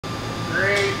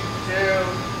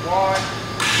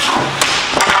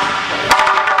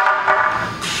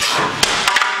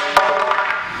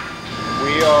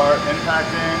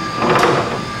impacting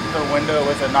the window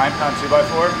with a 9-pound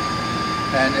 2x4,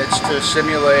 and it's to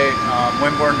simulate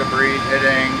windborne debris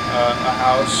hitting a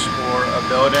house or a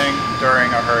building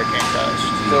during a hurricane test.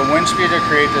 The wind speed to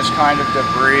create this kind of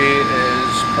debris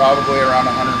is probably around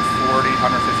 140,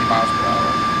 150 miles per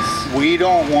hour. We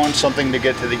don't want something to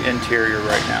get to the interior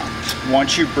right now.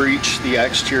 Once you breach the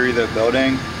exterior of the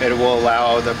building, it will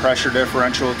allow the pressure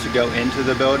differential to go into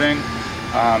the building.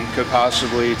 Could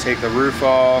possibly take the roof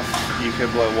off, you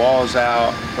could blow walls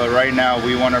out, but right now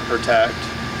we want to protect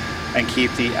and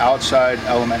keep the outside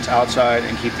elements outside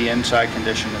and keep the inside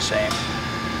condition the same.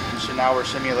 So now we're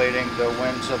simulating the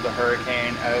winds of the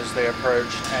hurricane as they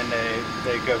approach and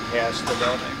they go past the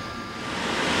building.